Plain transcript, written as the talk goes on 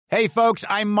Hey, folks,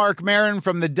 I'm Mark Maron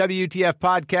from the WTF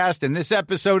Podcast, and this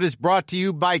episode is brought to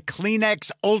you by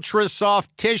Kleenex Ultra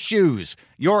Soft Tissues,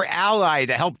 your ally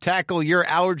to help tackle your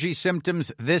allergy symptoms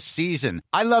this season.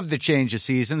 I love the change of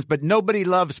seasons, but nobody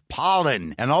loves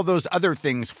pollen and all those other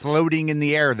things floating in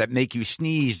the air that make you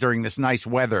sneeze during this nice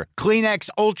weather. Kleenex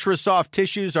Ultra Soft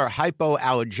Tissues are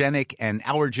hypoallergenic and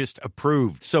allergist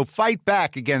approved, so fight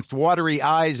back against watery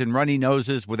eyes and runny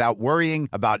noses without worrying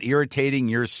about irritating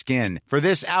your skin. For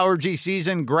this allergy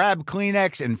season, grab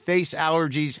Kleenex and face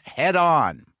allergies head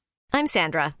on. I'm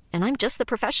Sandra, and I'm just the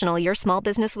professional your small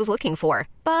business was looking for.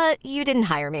 But you didn't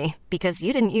hire me because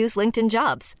you didn't use LinkedIn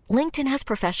Jobs. LinkedIn has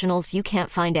professionals you can't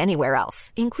find anywhere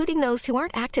else, including those who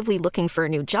aren't actively looking for a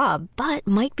new job, but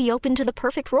might be open to the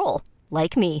perfect role,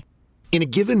 like me. In a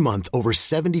given month, over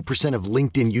 70% of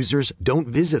LinkedIn users don't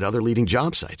visit other leading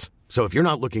job sites. So if you're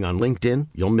not looking on LinkedIn,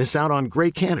 you'll miss out on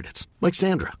great candidates, like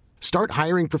Sandra. Start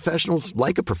hiring professionals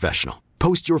like a professional.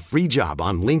 Post your free job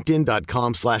on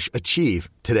linkedin.com/achieve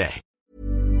today.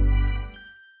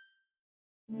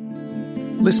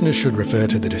 Listeners should refer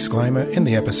to the disclaimer in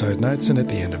the episode notes and at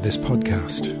the end of this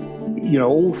podcast. You know,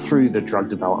 all through the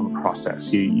drug development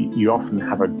process, you often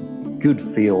have a good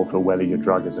feel for whether your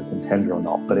drug is a contender or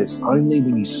not, but it's only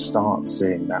when you start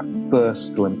seeing that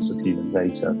first glimpse of human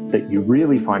data that you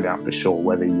really find out for sure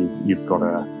whether you've got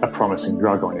a promising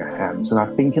drug on your hands. And I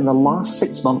think in the last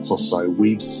 6 months or so,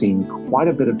 we've seen quite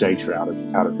a bit of data out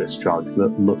of this drug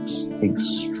that looks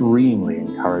extremely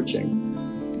encouraging.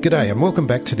 G'day and welcome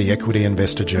back to the Equity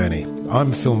Investor Journey.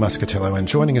 I'm Phil Muscatello, and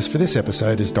joining us for this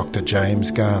episode is Dr. James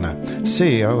Garner,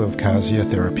 CEO of Casia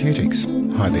Therapeutics.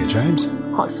 Hi there, James.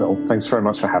 Hi, Phil. Thanks very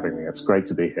much for having me. It's great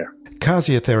to be here.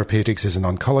 Casia Therapeutics is an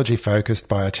oncology-focused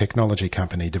biotechnology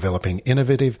company developing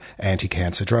innovative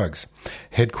anti-cancer drugs,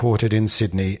 headquartered in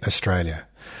Sydney, Australia.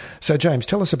 So, James,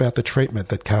 tell us about the treatment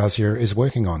that Casia is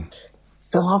working on.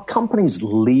 Phil, our company's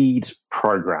lead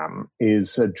program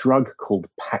is a drug called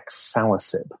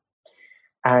Paxlovid.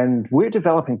 And we're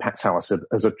developing Paxlovid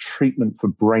as a treatment for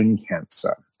brain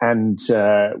cancer. And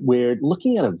we're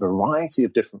looking at a variety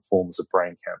of different forms of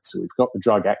brain cancer. We've got the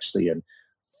drug actually in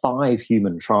 5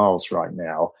 human trials right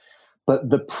now. But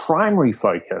the primary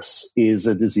focus is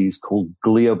a disease called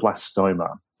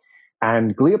glioblastoma.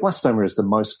 And glioblastoma is the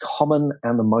most common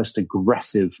and the most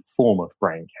aggressive form of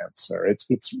brain cancer.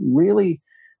 It's really,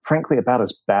 frankly, about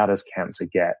as bad as cancer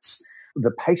gets. The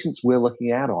patients we're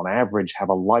looking at, on average, have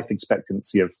a life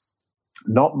expectancy of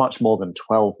not much more than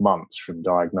 12 months from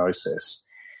diagnosis.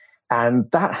 And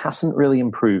that hasn't really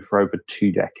improved for over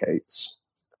 2 decades.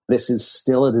 This is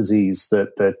still a disease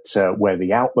that where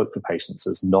the outlook for patients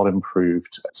has not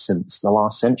improved since the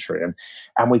last century.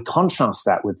 And we contrast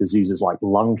that with diseases like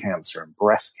lung cancer and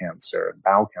breast cancer and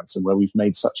bowel cancer, where we've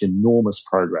made such enormous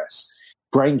progress.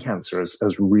 Brain cancer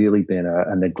has really been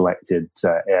a neglected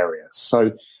area.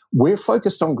 So we're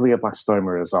focused on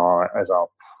glioblastoma as our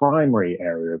primary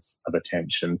area of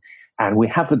attention. And we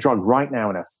have the drug right now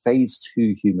in a phase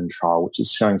 2 human trial, which is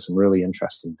showing some really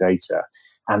interesting data.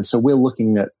 And so we're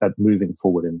looking at moving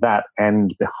forward in that,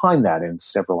 and behind that in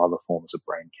several other forms of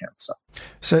brain cancer.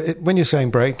 So when you're saying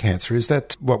brain cancer, is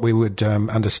that what we would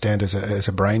understand as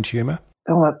a brain tumour?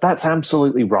 Well, that's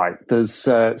absolutely right. There's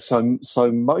so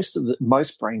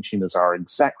most brain tumours are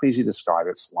exactly as you describe.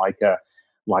 It's like a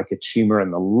tumour in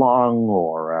the lung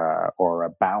or a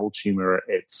bowel tumour.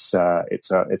 It's a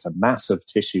massive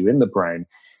tissue in the brain.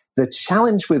 The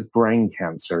challenge with brain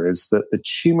cancer is that the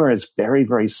tumor is very,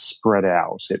 very spread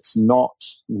out. It's not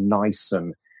nice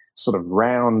and sort of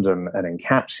round and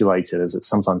encapsulated as it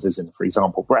sometimes is in, for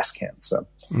example, breast cancer.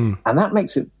 And that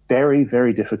makes it very,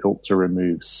 very difficult to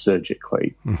remove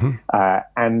surgically. Mm-hmm.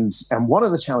 And one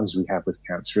of the challenges we have with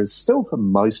cancer is still for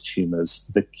most tumors,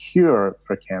 the cure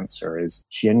for cancer is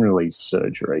generally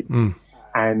surgery.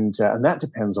 And that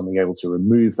depends on being able to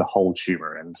remove the whole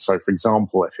tumor. And so, for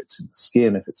example, if it's in the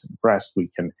skin, if it's in the breast, we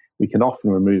can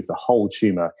often remove the whole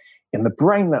tumor. In the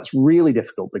brain, that's really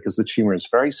difficult because the tumor is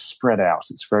very spread out.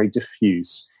 It's very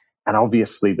diffuse. And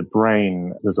obviously, the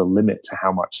brain, there's a limit to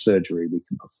how much surgery we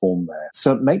can perform there.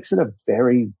 So it makes it a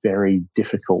very, very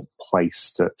difficult place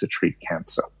to treat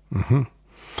cancer. Mm-hmm.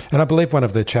 And I believe one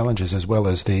of the challenges as well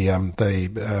is the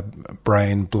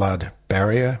brain-blood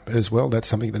barrier as well. That's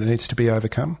something that needs to be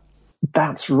overcome.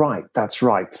 That's right.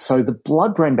 So the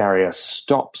blood-brain barrier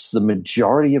stops the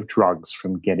majority of drugs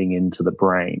from getting into the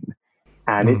brain.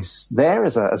 And it's there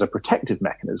as a protective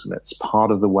mechanism. It's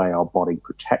part of the way our body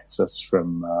protects us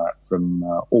from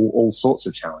all sorts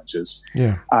of challenges.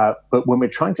 Yeah. But when we're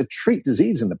trying to treat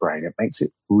disease in the brain, it makes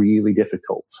it really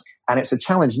difficult. And it's a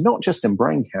challenge not just in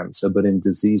brain cancer, but in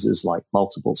diseases like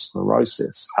multiple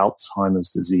sclerosis, Alzheimer's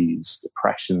disease,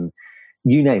 depression,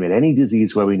 you name it. Any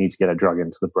disease where we need to get a drug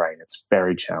into the brain, it's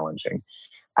very challenging.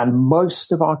 And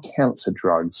most of our cancer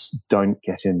drugs don't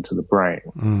get into the brain.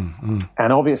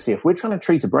 And obviously, if we're trying to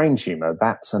treat a brain tumor,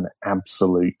 that's an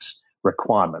absolute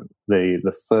requirement.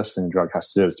 The first thing the drug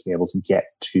has to do is to be able to get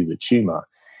to the tumor.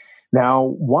 Now,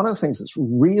 one of the things that's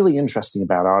really interesting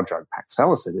about our drug,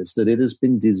 Paxilosib, is that it has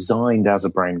been designed as a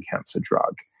brain cancer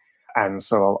drug. And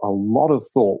so a lot of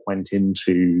thought went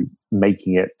into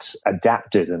making it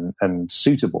adapted and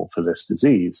suitable for this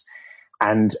disease.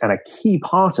 And a key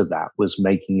part of that was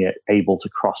making it able to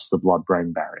cross the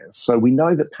blood-brain barriers. So we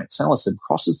know that Paxilosib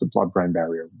crosses the blood-brain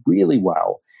barrier really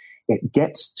well. It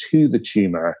gets to the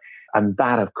tumor, and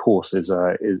that, of course, is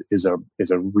a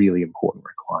really important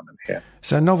requirement here.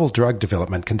 So novel drug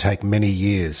development can take many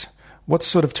years. What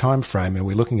sort of time frame are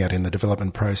we looking at in the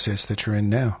development process that you're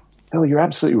in now? Phil, you're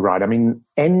absolutely right. I mean,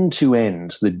 end to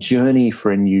end, the journey for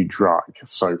a new drug,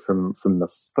 so from the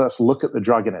first look at the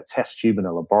drug in a test tube in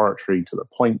a laboratory to the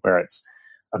point where it's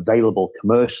available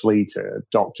commercially to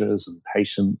doctors and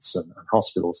patients and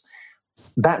hospitals,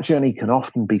 that journey can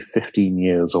often be 15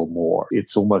 years or more.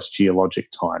 It's almost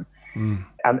geologic time.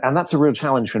 And that's a real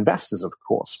challenge for investors, of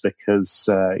course, because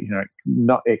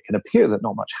it can appear that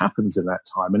not much happens in that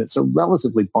time, and it's a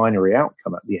relatively binary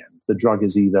outcome at the end. The drug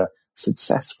is either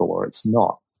successful or it's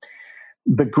not.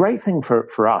 The great thing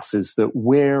for us is that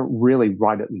we're really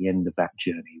right at the end of that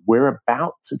journey. We're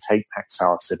about to take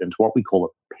Paxilosib into what we call a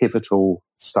pivotal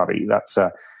study. That's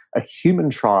a human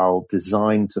trial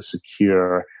designed to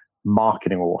secure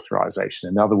marketing authorization.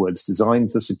 In other words,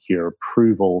 designed to secure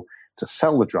approval to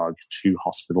sell the drug to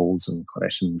hospitals and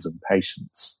clinicians and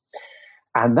patients.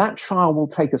 And that trial will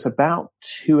take us about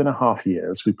 2.5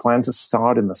 years. We plan to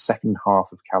start in the second half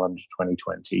of calendar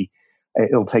 2020.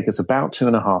 It'll take us about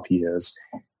 2.5 years.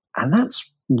 And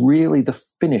that's really the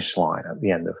finish line at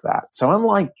the end of that. So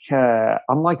unlike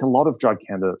a lot of drug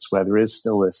candidates where there is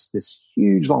still this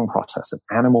huge long process of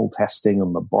animal testing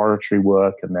and laboratory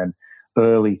work and then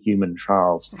early human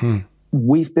trials,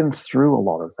 we've been through a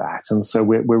lot of that. And so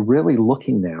we're really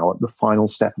looking now at the final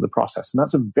step of the process. And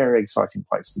that's a very exciting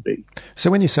place to be.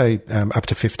 So when you say up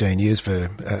to 15 years for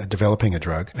developing a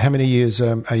drug, how many years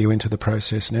are you into the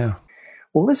process now?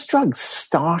 Well, this drug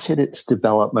started its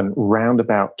development around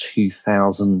about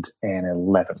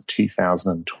 2011,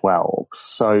 2012.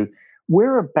 So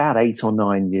we're about 8 or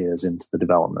 9 years into the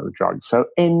development of the drug. So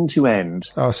end to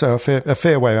end. Oh, so a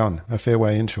fair way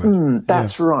into it.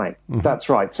 That's right. That's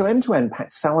right. So end to end,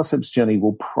 Paxilosib's journey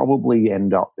will probably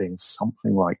end up being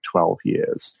something like 12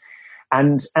 years.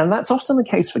 And that's often the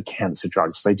case for cancer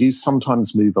drugs. They do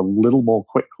sometimes move a little more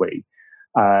quickly,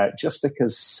 just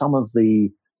because some of the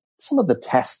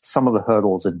tests, some of the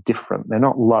hurdles are different. They're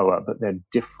not lower, but they're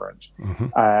different.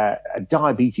 A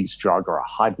diabetes drug or a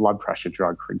high blood pressure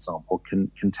drug, for example, can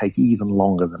take even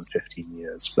longer than 15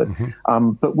 years. But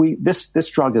this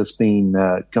drug has been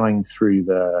going through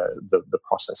the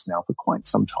process now for quite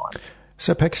some time.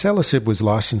 So Paxilosib was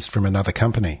licensed from another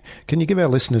company. Can you give our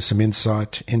listeners some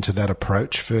insight into that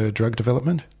approach for drug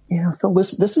development? Yeah, Phil,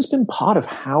 this has been part of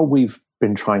how we've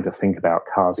been trying to think about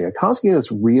Casia. Casia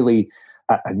is really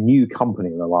a new company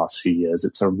in the last few years.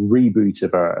 It's a reboot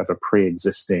of a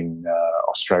pre-existing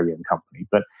Australian company,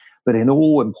 but in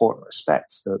all important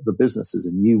respects, the business is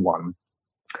a new one.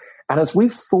 And as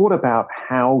we've thought about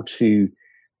how to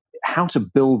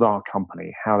build our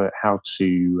company, how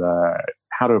to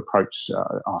approach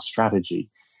our strategy,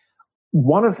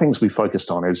 one of the things we focused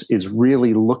on is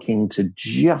really looking to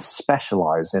just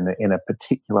specialize in a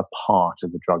particular part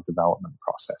of the drug development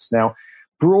process. Now,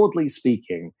 broadly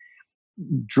speaking,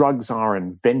 drugs are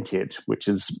invented, which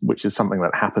is something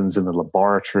that happens in the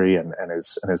laboratory and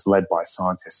is led by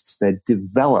scientists. They're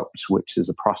developed, which is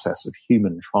a process of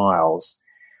human trials,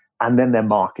 and then they're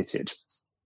marketed.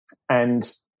 And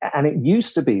it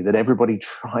used to be that everybody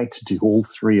tried to do all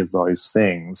three of those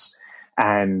things.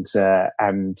 And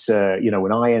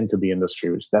when I entered the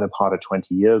industry, which is the better part of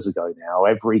 20 years ago now,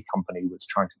 every company was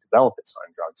trying to develop its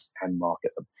own drugs and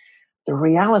market them. The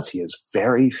reality is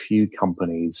very few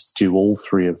companies do all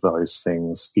three of those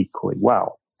things equally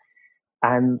well.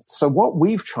 And so what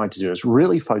we've tried to do is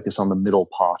really focus on the middle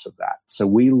part of that. So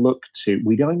we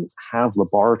don't have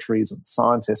laboratories and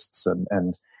scientists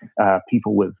and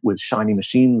people with shiny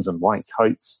machines and white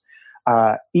coats.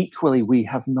 Equally, we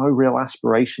have no real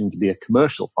aspiration to be a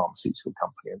commercial pharmaceutical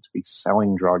company and to be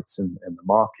selling drugs in the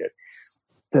market.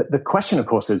 The question, of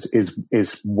course,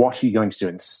 is what are you going to do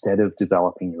instead of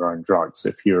developing your own drugs?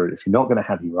 If you're not going to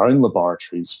have your own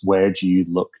laboratories, where do you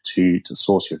look to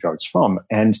source your drugs from?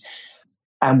 And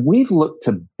we've looked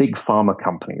to big pharma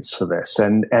companies for this,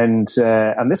 and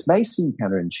this may seem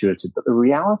counterintuitive, but the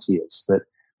reality is that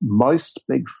most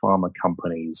big pharma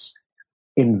companies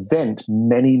invent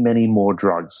many, many more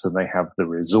drugs than they have the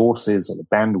resources or the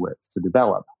bandwidth to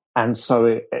develop. And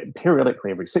so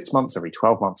periodically, every 6 months, every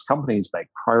 12 months, companies make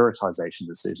prioritization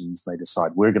decisions. They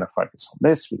decide, we're going to focus on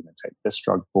this, we're going to take this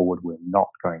drug forward, we're not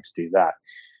going to do that.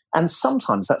 And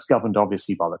sometimes that's governed,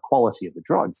 obviously, by the quality of the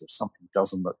drugs. If something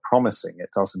doesn't look promising, it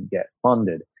doesn't get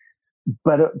funded.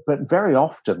 But very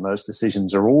often, those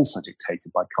decisions are also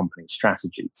dictated by company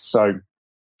strategies. So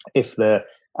if a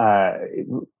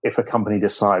company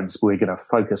decides we're going to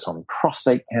focus on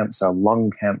prostate cancer,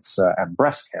 lung cancer, and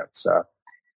breast cancer,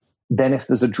 then if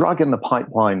there's a drug in the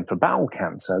pipeline for bowel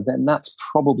cancer, then that's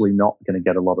probably not going to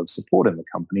get a lot of support in the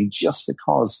company just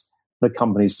because the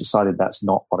company's decided that's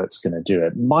not what it's going to do.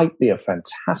 It might be a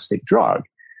fantastic drug,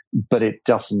 but it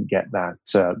doesn't get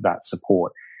that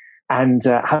support. And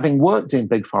having worked in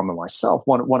big pharma myself,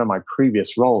 one of my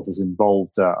previous roles has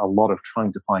involved a lot of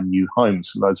trying to find new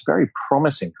homes for those very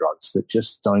promising drugs that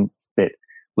just don't fit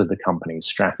with the company's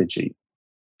strategy.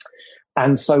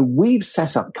 And so we've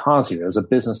set up Casia as a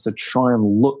business to try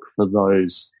and look for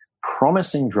those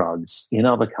promising drugs in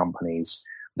other companies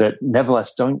that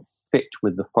nevertheless don't fit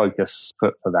with the focus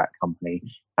for that company,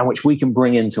 and which we can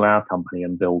bring into our company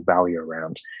and build value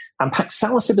around. And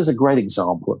Paxlovid is a great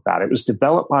example of that. It was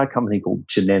developed by a company called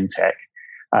Genentech.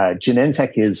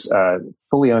 Genentech is a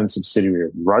fully owned subsidiary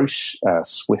of Roche, a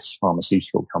Swiss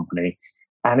pharmaceutical company,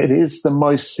 and it is the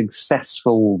most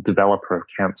successful developer of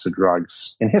cancer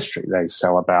drugs in history. They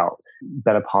sell about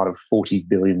better part of $40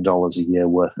 billion a year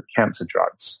worth of cancer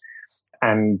drugs.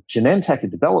 And Genentech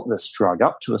had developed this drug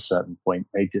up to a certain point.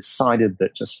 They decided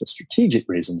that just for strategic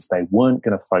reasons, they weren't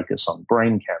going to focus on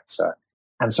brain cancer.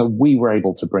 And so we were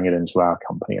able to bring it into our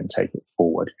company and take it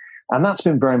forward. And that's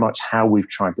been very much how we've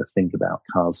tried to think about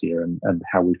Casia and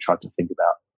how we've tried to think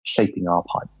about shaping our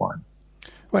pipeline.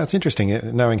 Well, it's interesting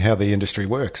knowing how the industry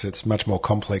works. It's much more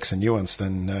complex and nuanced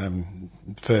than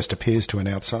first appears to an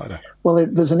outsider. Well,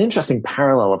 there's an interesting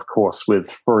parallel, of course,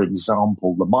 with, for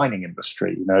example, the mining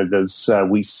industry. You know,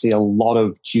 we see a lot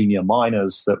of junior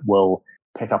miners that will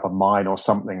pick up a mine or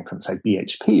something from, say,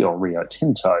 BHP or Rio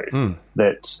Tinto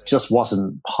that just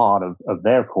wasn't part of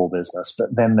their core business,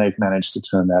 but then they've managed to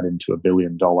turn that into $1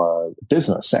 billion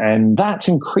business. And that's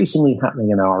increasingly happening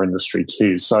in our industry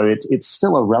too. So it's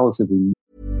still a relatively...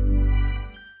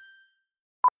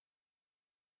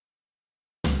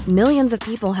 Millions of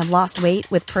people have lost weight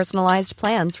with personalized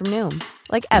plans from Noom.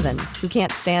 Like Evan, who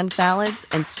can't stand salads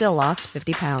and still lost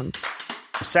 50 pounds.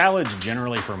 Salads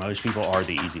generally for most people are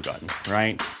the easy button,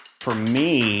 right? For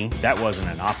me, that wasn't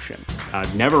an option.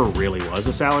 I never really was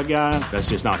a salad guy. That's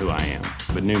just not who I am.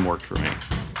 But Noom worked for me.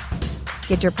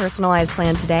 Get your personalized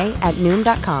plan today at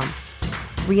Noom.com.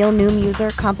 Real Noom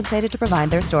user compensated to provide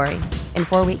their story. In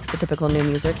 4 weeks, the typical Noom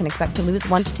user can expect to lose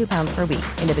 1 to 2 pounds per week.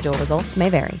 Individual results may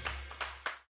vary.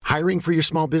 Hiring for your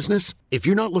small business? If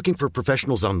you're not looking for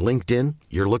professionals on LinkedIn,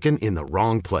 you're looking in the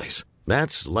wrong place.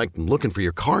 That's like looking for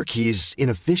your car keys in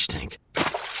a fish tank.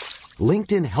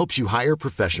 LinkedIn helps you hire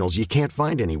professionals you can't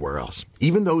find anywhere else,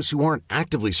 even those who aren't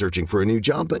actively searching for a new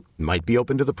job but might be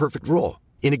open to the perfect role.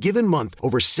 In a given month,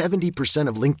 over 70%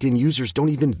 of LinkedIn users don't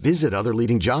even visit other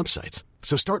leading job sites.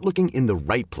 So start looking in the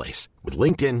right place. With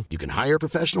LinkedIn, you can hire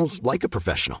professionals like a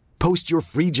professional. Post your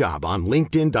free job on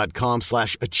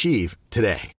linkedin.com/achieve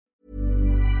today.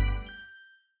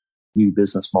 New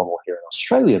business model here in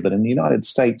Australia, but in the United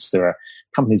States, there are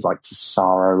companies like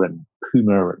Tesaro and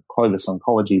Puma and Clovis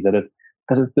Oncology that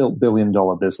have built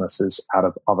billion-dollar businesses out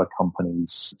of other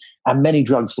companies. And many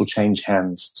drugs will change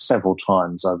hands several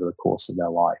times over the course of their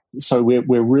life. So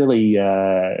we're really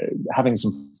having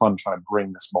some fun trying to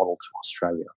bring this model to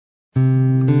Australia.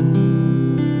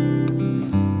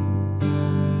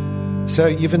 So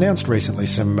you've announced recently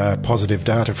some positive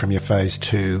data from your phase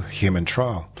 2 human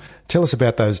trial. Tell us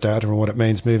about those data and what it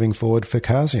means moving forward for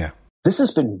Casia. This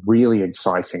has been really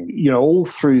exciting. You know, all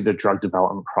through the drug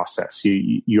development process,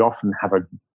 you often have a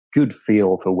good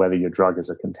feel for whether your drug is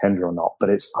a contender or not, but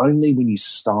it's only when you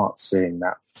start seeing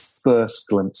that first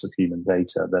glimpse of human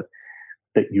data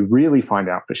that you really find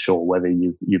out for sure whether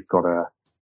you've got a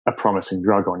promising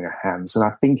drug on your hands. And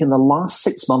I think in the last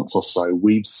 6 months or so,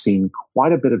 we've seen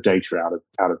quite a bit of data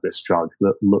out of this drug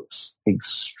that looks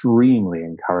extremely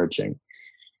encouraging.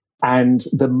 And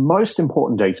the most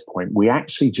important data point we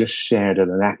actually just shared at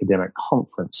an academic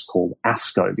conference called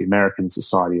ASCO, the American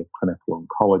Society of Clinical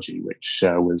Oncology, which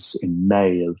was in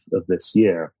May of this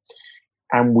year.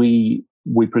 And we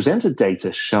presented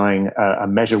data showing a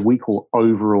measure we call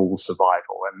overall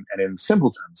survival. And in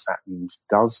simple terms, that means,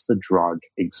 does the drug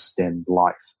extend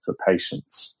life for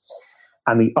patients?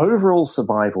 And the overall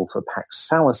survival for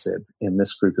Paxlovid in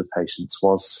this group of patients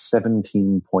was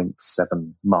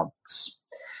 17.7 months.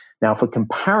 Now, for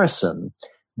comparison,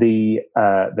 the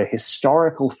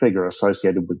historical figure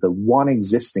associated with the one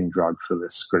existing drug for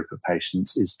this group of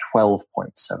patients is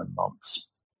 12.7 months.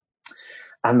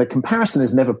 And the comparison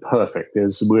is never perfect,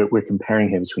 as we're comparing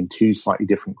here between two slightly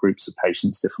different groups of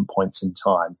patients, different points in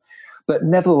time. But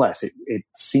nevertheless, it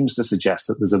seems to suggest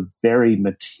that there's a very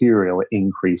material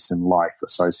increase in life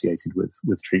associated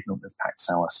with treatment with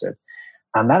Paxlovid.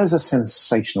 And that is a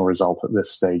sensational result at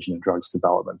this stage in a drug's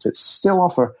development. It's still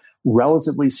off a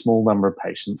relatively small number of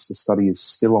patients. The study is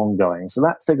still ongoing, so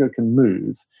that figure can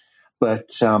move.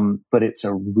 But it's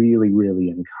a really, really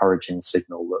encouraging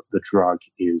signal that the drug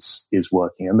is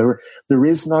working. And there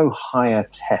is no higher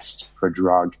test for a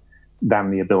drug than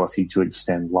the ability to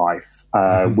extend life.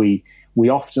 We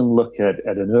often look at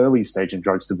an early stage in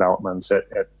drugs development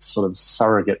at sort of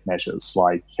surrogate measures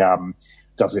like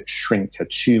does it shrink a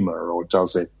tumor or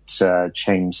does it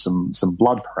change some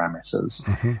blood parameters?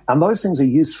 Mm-hmm. And those things are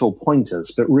useful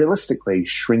pointers, but realistically,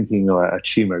 shrinking a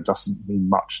tumor doesn't mean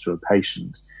much to a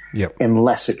patient. Yep.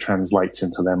 Unless it translates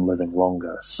into them living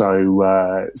longer.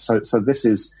 So this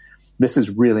is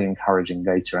really encouraging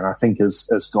data, and I think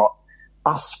has got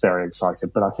us very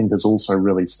excited, but I think has also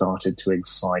really started to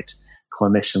excite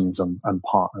clinicians and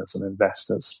partners and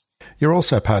investors. You're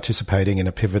also participating in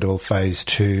a pivotal phase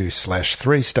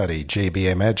 2/3 study,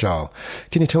 GBM Agile.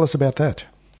 Can you tell us about that?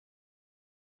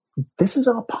 This is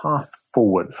our path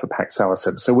forward for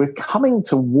Paxlovid. So we're coming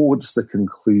towards the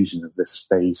conclusion of this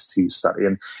phase 2 study.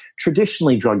 And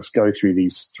traditionally, drugs go through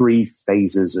these 3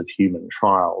 phases of human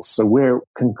trials. So we're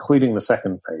concluding the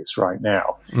second phase right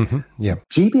now. Mm-hmm. Yeah.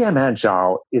 GBM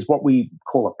Agile is what we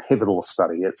call a pivotal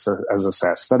study. It's, as I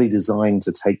say, a study designed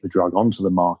to take the drug onto the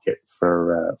market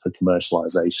for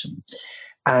commercialization.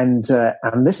 And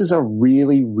this is a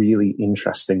really, really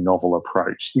interesting novel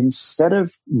approach. Instead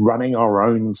of running our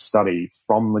own study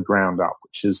from the ground up,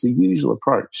 which is the usual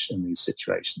approach in these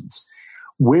situations,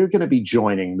 we're going to be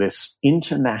joining this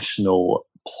international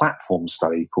platform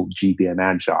study called GBM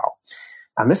Agile.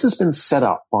 And this has been set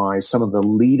up by some of the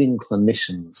leading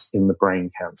clinicians in the brain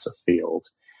cancer field.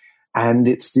 And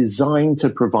it's designed to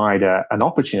provide an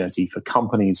opportunity for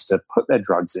companies to put their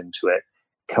drugs into it,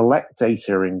 collect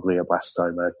data in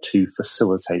glioblastoma to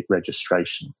facilitate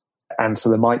registration. And so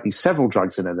there might be several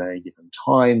drugs in at any given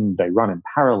time. They run in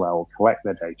parallel, collect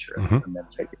their data, and then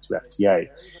take it to FDA.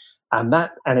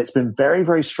 And it's been very,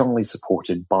 very strongly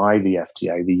supported by the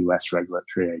FDA, the US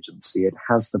regulatory agency. It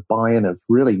has the buy-in of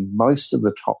really most of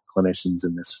the top clinicians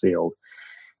in this field.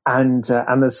 And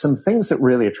there's some things that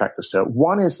really attract us to it.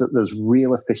 One is that there's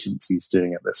real efficiencies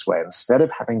doing it this way. Instead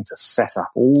of having to set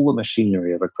up all the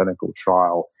machinery of a clinical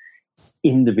trial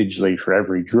individually for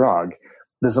every drug,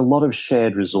 there's a lot of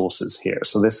shared resources here.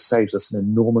 So this saves us an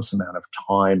enormous amount of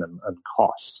time and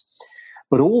cost.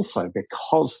 But also,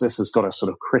 because this has got a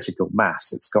sort of critical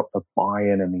mass, it's got the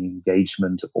buy-in and the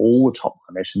engagement of all the top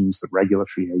clinicians, the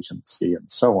regulatory agency,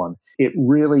 and so on. It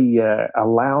really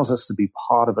allows us to be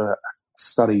part of a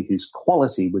study whose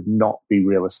quality would not be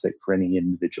realistic for any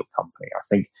individual company. I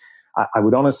think I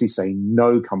would honestly say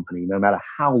no company, no matter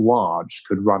how large,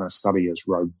 could run a study as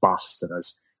robust and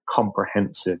as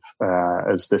comprehensive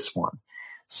as this one.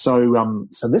 So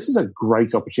this is a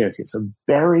great opportunity. It's a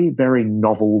very, very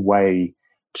novel way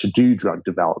to do drug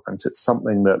development. It's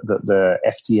something that the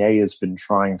FDA has been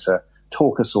trying to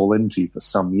talk us all into for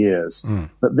some years.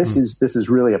 But this is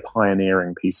really a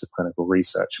pioneering piece of clinical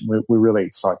research, and we're really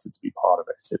excited to be part of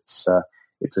it.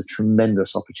 It's a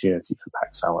tremendous opportunity for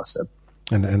Paxlovid.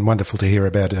 And wonderful to hear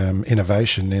about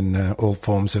innovation in all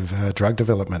forms of drug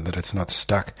development, that it's not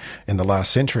stuck in the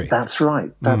last century. That's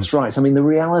right. That's right. I mean, the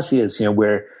reality is,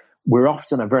 we're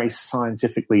often a very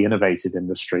scientifically innovative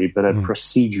industry, but a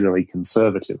procedurally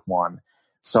conservative one.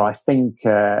 So I think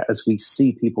as we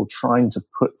see people trying to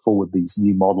put forward these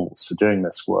new models for doing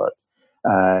this work,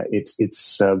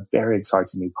 it's very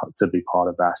exciting to be part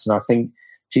of that. And I think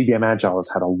GBM Agile has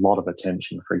had a lot of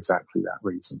attention for exactly that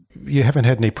reason. You haven't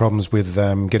had any problems with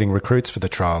getting recruits for the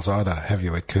trials either, have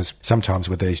you? Because sometimes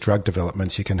with these drug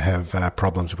developments, you can have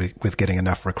problems with getting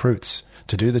enough recruits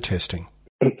to do the testing.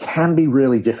 It can be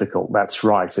really difficult. That's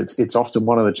right. It's often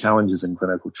one of the challenges in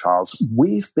clinical trials.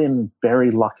 We've been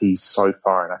very lucky so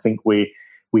far, and I think we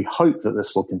hope that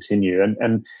this will continue.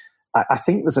 And I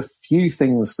think there's a few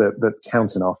things that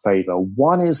count in our favor.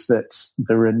 One is that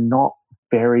there are not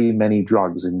very many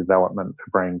drugs in development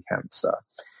for brain cancer.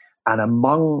 And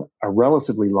among a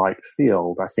relatively light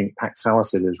field, I think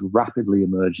Paxalosib is rapidly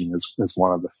emerging as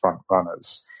one of the front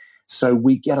runners. So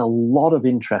we get a lot of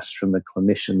interest from the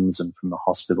clinicians and from the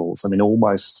hospitals. I mean,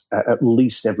 almost at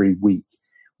least every week,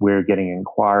 we're getting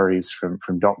inquiries from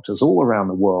doctors all around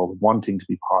the world wanting to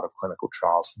be part of clinical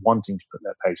trials, wanting to put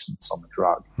their patients on the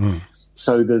drug.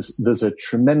 So there's a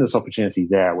tremendous opportunity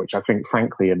there, which I think,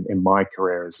 frankly, in my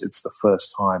career, it's the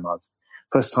first time I've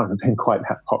been quite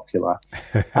that popular.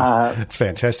 It's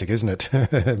fantastic, isn't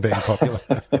it? Being popular.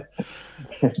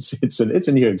 It's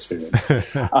a new experience.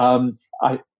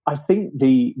 I think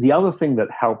the other thing that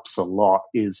helps a lot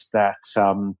is that,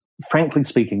 frankly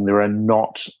speaking, there are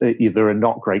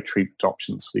not great treatment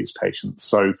options for these patients.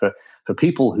 So for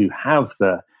people who have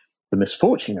the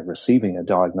misfortune of receiving a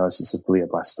diagnosis of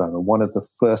glioblastoma, one of the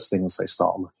first things they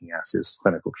start looking at is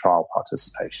clinical trial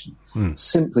participation,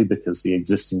 simply because the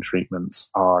existing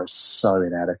treatments are so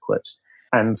inadequate.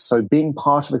 And so being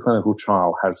part of a clinical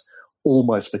trial has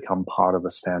almost become part of the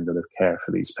standard of care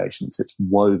for these patients. It's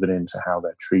woven into how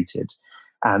they're treated.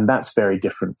 And that's very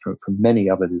different from many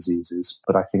other diseases.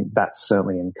 But I think that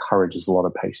certainly encourages a lot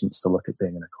of patients to look at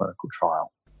being in a clinical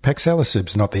trial.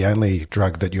 Paxalosib's not the only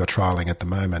drug that you're trialling at the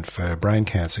moment for brain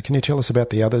cancer. Can you tell us about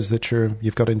the others that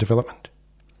you've got in development?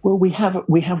 Well, we have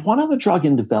one other drug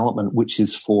in development, which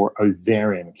is for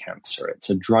ovarian cancer.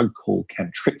 It's a drug called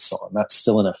Cantrixil, and that's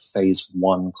still in a phase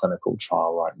 1 clinical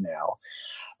trial right now.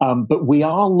 But we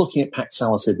are looking at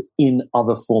Paxalosib in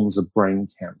other forms of brain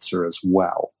cancer as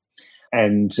well.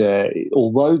 And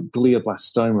although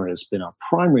glioblastoma has been our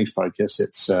primary focus,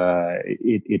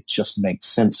 it just makes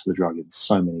sense for the drug in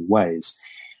so many ways.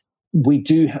 We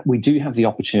do have the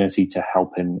opportunity to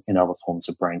help in other forms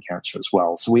of brain cancer as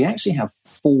well. So we actually have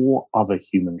 4 other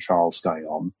human trials going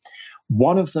on.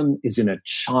 One of them is in a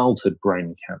childhood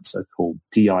brain cancer called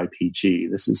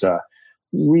DIPG. This is a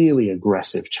really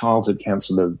aggressive childhood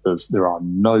cancer. There are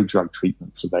no drug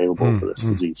treatments available for this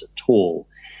disease at all.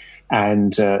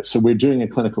 And so we're doing a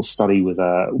clinical study with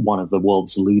one of the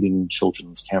world's leading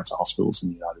children's cancer hospitals in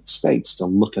the United States to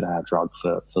look at our drug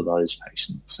for those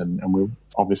patients. And we're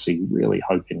obviously really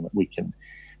hoping that we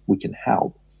can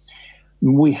help.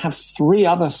 We have 3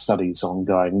 other studies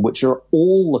ongoing, which are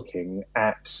all looking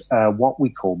at what we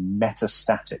call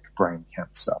metastatic brain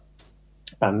cancer.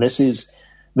 And this is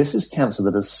cancer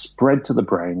that has spread to the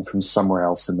brain from somewhere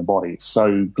else in the body.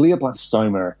 So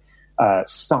glioblastoma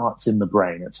starts in the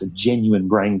brain. It's a genuine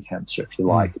brain cancer, if you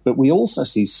like. But we also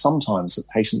see sometimes that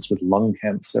patients with lung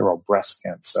cancer or breast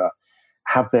cancer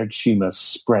have their tumor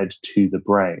spread to the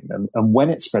brain. And when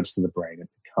it spreads to the brain, it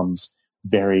becomes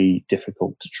very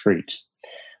difficult to treat.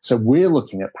 So we're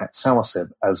looking at Paxalosib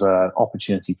as an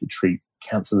opportunity to treat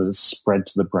cancer that has spread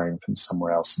to the brain from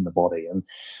somewhere else in the body. And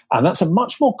that's a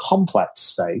much more complex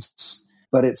space,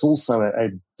 but it's also a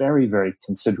very, very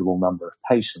considerable number of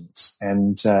patients.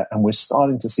 And we're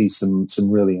starting to see some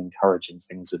really encouraging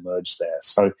things emerge there.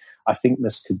 So I think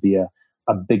this could be a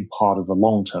big part of the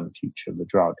long-term future of the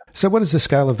drug. So what is the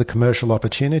scale of the commercial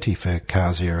opportunity for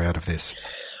Karzia out of this?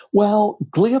 Well,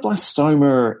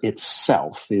 glioblastoma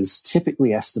itself is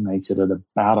typically estimated at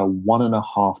about a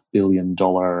 $1.5 billion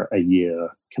a year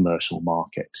commercial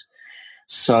market.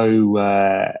 So,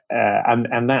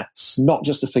 and that's not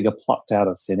just a figure plucked out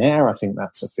of thin air. I think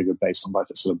that's a figure based on both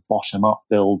a sort of bottom-up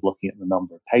build, looking at the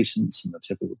number of patients and the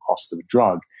typical cost of a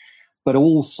drug, but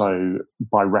also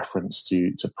by reference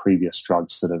to previous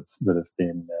drugs that have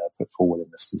been put forward in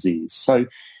this disease. So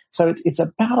it's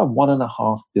about a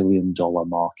 $1.5 billion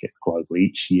market globally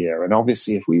each year. And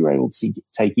obviously, if we were able to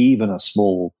take even a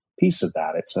small piece of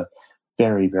that, it's a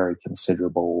very, very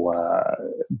considerable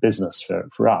business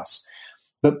for us.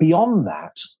 But beyond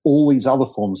that, all these other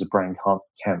forms of brain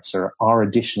cancer are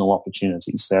additional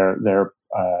opportunities.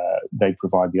 They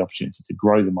provide the opportunity to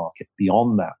grow the market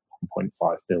beyond that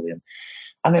 1.5 billion.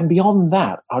 And then beyond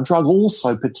that, our drug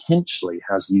also potentially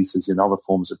has uses in other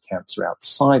forms of cancer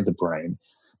outside the brain.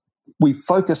 We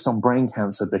focused on brain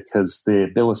cancer because the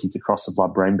ability to cross the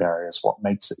blood-brain barrier is what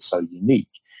makes it so unique.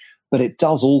 But it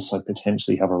does also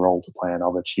potentially have a role to play in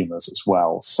other tumors as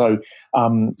well. So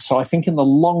I think in the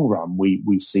long run,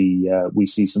 we see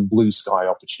some blue sky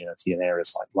opportunity in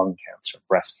areas like lung cancer and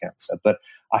breast cancer. But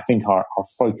I think our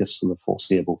focus for the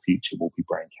foreseeable future will be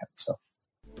brain cancer.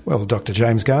 Well, Dr.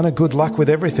 James Garner, good luck with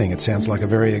everything. It sounds like a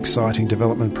very exciting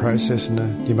development process,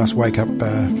 and you must wake up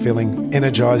feeling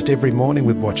energised every morning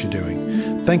with what you're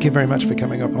doing. Thank you very much for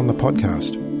coming up on the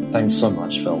podcast. Thanks so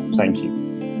much, Phil. Thank you.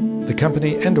 The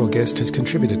company and or guest has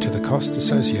contributed to the costs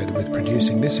associated with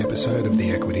producing this episode of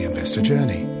The Equity Investor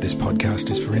Journey. This podcast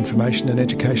is for information and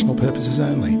educational purposes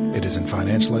only. It isn't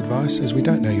financial advice, as we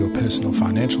don't know your personal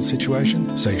financial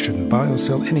situation, so you shouldn't buy or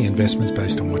sell any investments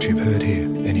based on what you've heard here.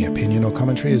 Any opinion or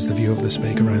commentary is the view of the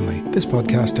speaker only. This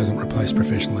podcast doesn't replace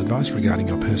professional advice regarding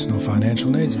your personal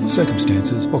financial needs,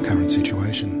 circumstances, or current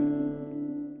situation.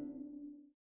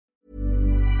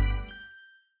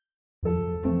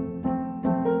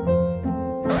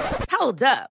 Hold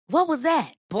up. What was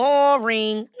that?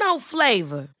 Boring. No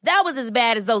flavor. That was as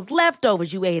bad as those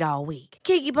leftovers you ate all week.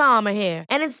 Keke Palmer here,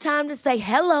 and it's time to say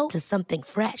hello to something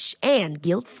fresh and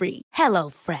guilt-free. Hello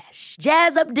Fresh.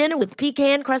 Jazz up dinner with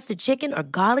pecan-crusted chicken or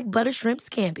garlic butter shrimp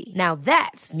scampi. Now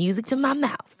that's music to my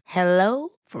mouth. Hello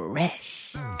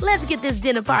Fresh. Let's get this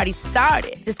dinner party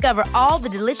started. Discover all the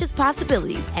delicious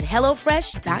possibilities at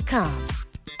HelloFresh.com.